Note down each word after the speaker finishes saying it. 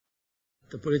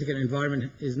the political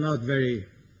environment is not very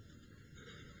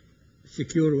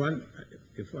secure one,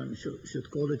 if one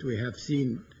should call it. We have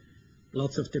seen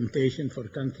lots of temptation for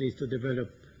countries to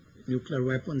develop nuclear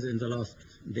weapons in the last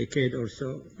decade or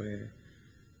so.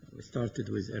 We started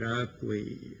with Iraq,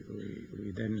 we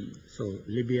then saw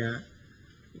Libya.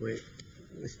 We're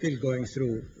still going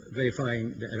through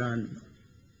verifying the Iran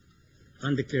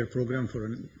undeclared program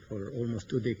for almost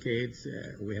 2 decades.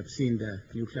 We have seen the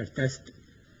nuclear test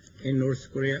in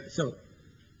North Korea. So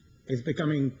it's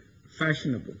becoming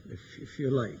fashionable, if you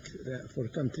like, for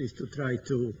countries to try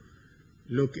to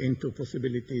look into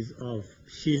possibilities of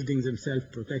shielding themselves,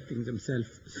 protecting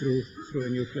themselves through a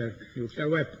nuclear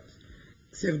weapon.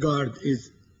 Safeguard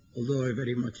is, although a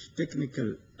very much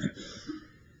technical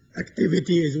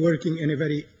activity, is working in a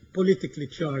very politically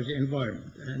charged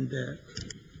environment, and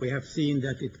we have seen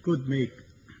that it could make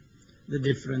the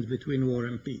difference between war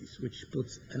and peace, which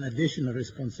puts an additional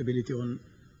responsibility on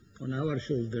our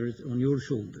shoulders, on your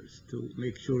shoulders, to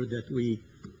make sure that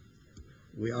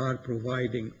we are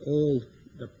providing all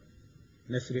the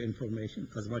necessary information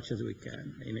as much as we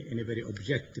can in a very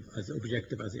objective,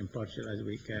 as impartial as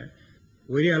we can.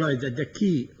 We realize that the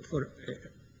key for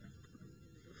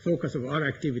focus of our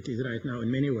activities right now,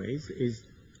 in many ways, is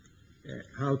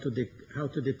how to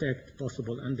detect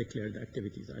possible undeclared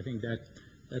activities. I think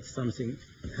that's something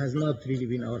that has not really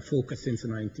been our focus since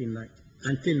until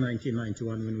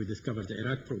 1991, when we discovered the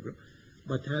Iraq program,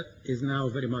 but is now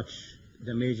very much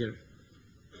the major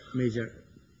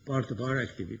part of our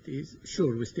activities.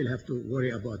 Sure, we still have to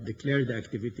worry about declared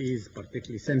activities,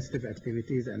 particularly sensitive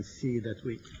activities, and see that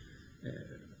we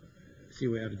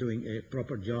are doing a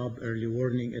proper job, early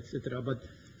warning, etc. But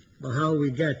how we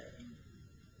get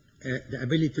the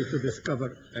ability to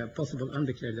discover possible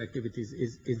undeclared activities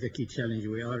is the key challenge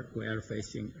we are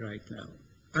facing right now.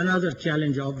 Another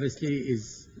challenge, obviously,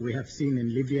 is we have seen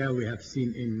in Libya, we are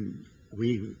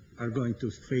going to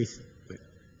face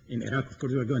in Iraq, of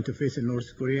course, we are going to face in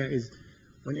North Korea, is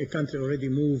when a country already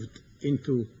moved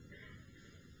into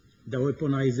the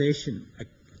weaponization,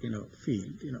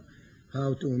 field,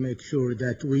 how to make sure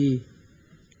that we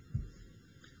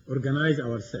organize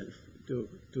ourselves to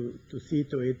see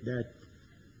to it that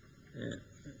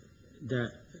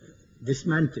the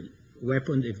dismantle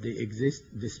weapons, if they exist,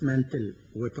 dismantle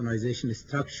weaponization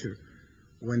structure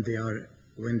when they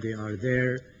are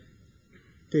there,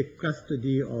 take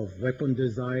custody of weapon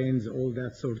designs, all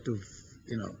that sort of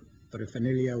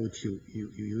paraphernalia which you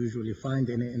usually find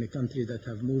in a country that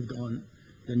have moved on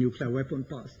the nuclear weapon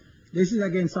path. This is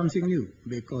again something new,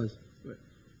 because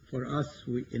for us,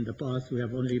 in the past, we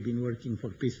have only been working for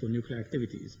peaceful nuclear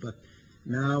activities, but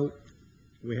now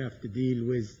we have to deal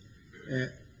with,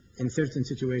 in certain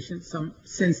situations, some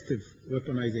sensitive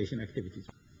weaponization activities.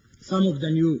 Some of the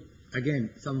new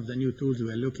tools we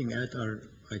are looking at are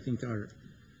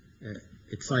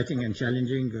exciting and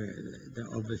challenging.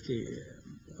 Obviously,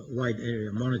 wide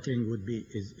area monitoring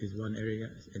is one area.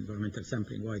 Environmental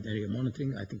sampling, wide area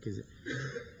monitoring, I think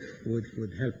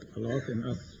would help a lot in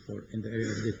the area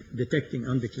of detecting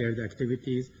undeclared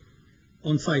activities.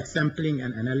 On-site sampling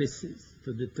and analysis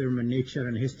to determine nature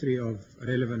and history of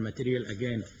relevant material,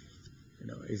 again,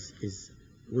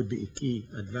 would be a key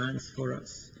advance for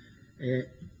us.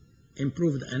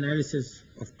 Improved analysis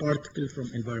of particles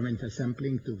from environmental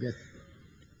sampling to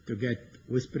get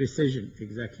with precision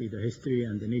exactly the history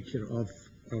and the nature of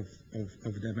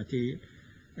the material.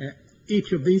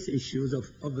 Each of these issues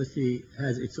obviously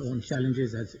has its own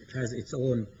challenges, has its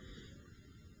own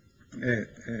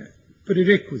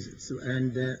prerequisites,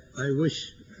 and I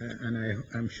wish, and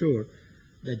I'm sure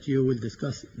that you will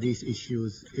discuss these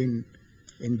issues in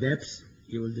depth.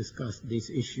 You will discuss these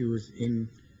issues in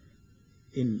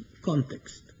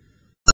context